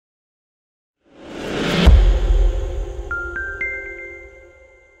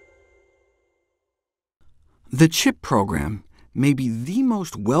The CHIP program may be the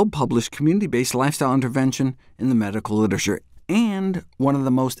most well-published community-based lifestyle intervention in the medical literature, and one of the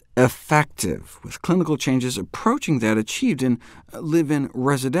most effective, with clinical changes approaching that achieved in live-in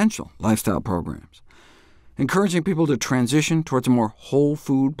residential lifestyle programs. Encouraging people to transition towards a more whole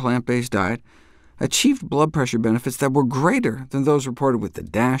food, plant-based diet achieved blood pressure benefits that were greater than those reported with the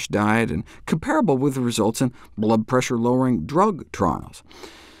DASH diet, and comparable with the results in blood pressure-lowering drug trials.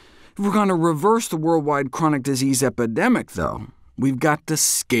 If we're going to reverse the worldwide chronic disease epidemic, though, we've got to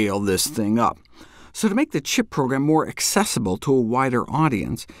scale this thing up. So to make the CHIP program more accessible to a wider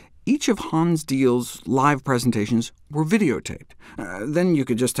audience, each of Hans Diehl's live presentations were videotaped. Then you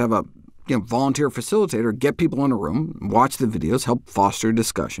could just have a volunteer facilitator get people in a room, watch the videos, help foster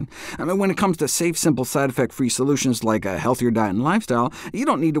discussion. When it comes to safe, simple, side effect-free solutions like a healthier diet and lifestyle, you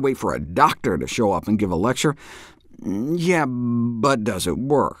don't need to wait for a doctor to show up and give a lecture. Yeah, but does it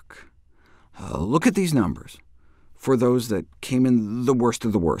work? Look at these numbers for those that came in the worst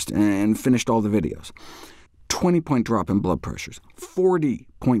of the worst and finished all the videos. 20-point drop in blood pressures,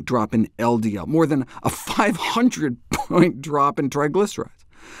 40-point drop in LDL, more than a 500-point drop in triglycerides.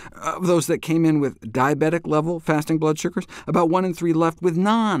 Of those that came in with diabetic-level fasting blood sugars, about 1 in 3 left with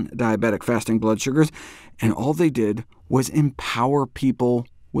non-diabetic fasting blood sugars, and all they did was empower people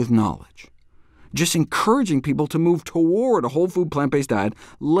with knowledge. Just encouraging people to move toward a whole food, plant-based diet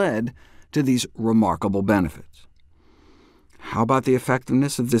led to these remarkable benefits. How about the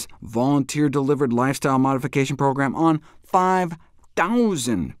effectiveness of this volunteer-delivered lifestyle modification program on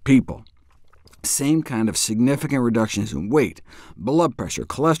 5,000 people? Same kind of significant reductions in weight, blood pressure,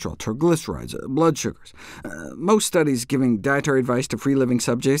 cholesterol, triglycerides, blood sugars. Most studies giving dietary advice to free-living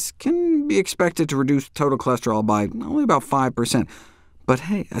subjects can be expected to reduce total cholesterol by only about 5%. But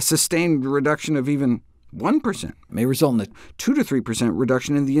hey, a sustained reduction of even 1% may result in a 2 to 3%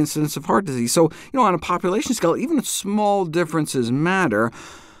 reduction in the incidence of heart disease. So, on a population scale, even small differences matter.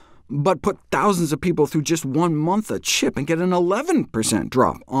 But put thousands of people through just 1 month of CHIP and get an 11%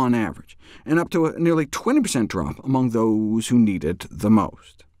 drop on average, and up to a nearly 20% drop among those who need it the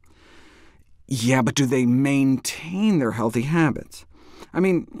most. Yeah, but do they maintain their healthy habits?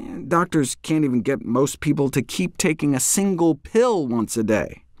 Doctors can't even get most people to keep taking a single pill once a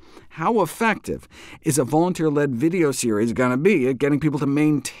day. How effective is a volunteer-led video series going to be at getting people to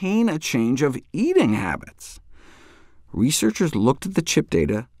maintain a change of eating habits? Researchers looked at the CHIP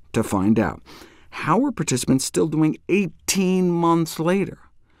data to find out. How were participants still doing 18 months later?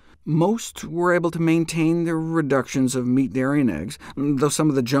 Most were able to maintain their reductions of meat, dairy, and eggs, though some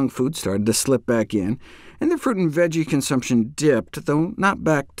of the junk food started to slip back in, and their fruit and veggie consumption dipped, though not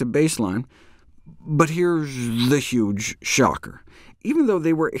back to baseline. But here's the huge shocker. Even though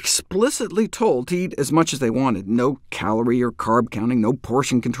they were explicitly told to eat as much as they wanted, no calorie or carb counting, no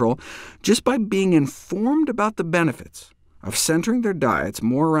portion control, just by being informed about the benefits of centering their diets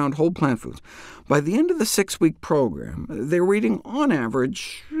more around whole plant foods, by the end of the 6-week program, they were eating, on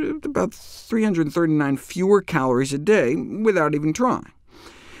average, about 339 fewer calories a day without even trying.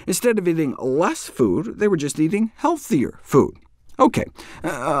 Instead of eating less food, they were just eating healthier food. OK,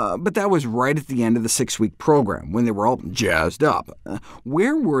 but that was right at the end of the 6-week program, when they were all jazzed up.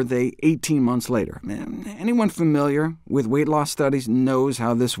 Where were they 18 months later? Anyone familiar with weight loss studies knows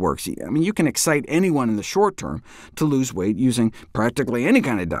how this works. You can excite anyone in the short term to lose weight using practically any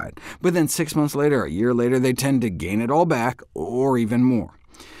kind of diet, but then 6 months later, a year later, they tend to gain it all back, or even more.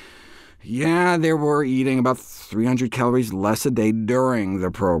 Yeah, they were eating about 300 calories less a day during the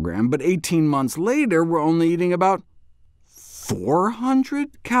program, but 18 months later, we're only eating about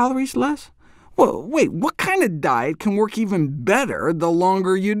 400 calories less? Well, wait, what kind of diet can work even better the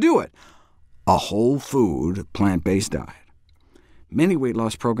longer you do it? A whole food, plant-based diet. Many weight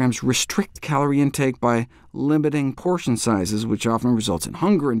loss programs restrict calorie intake by limiting portion sizes, which often results in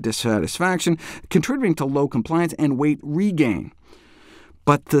hunger and dissatisfaction, contributing to low compliance and weight regain.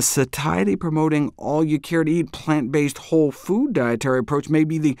 But the satiety-promoting all-you-care-to-eat plant-based whole food dietary approach may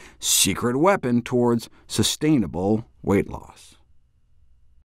be the secret weapon towards sustainable weight loss.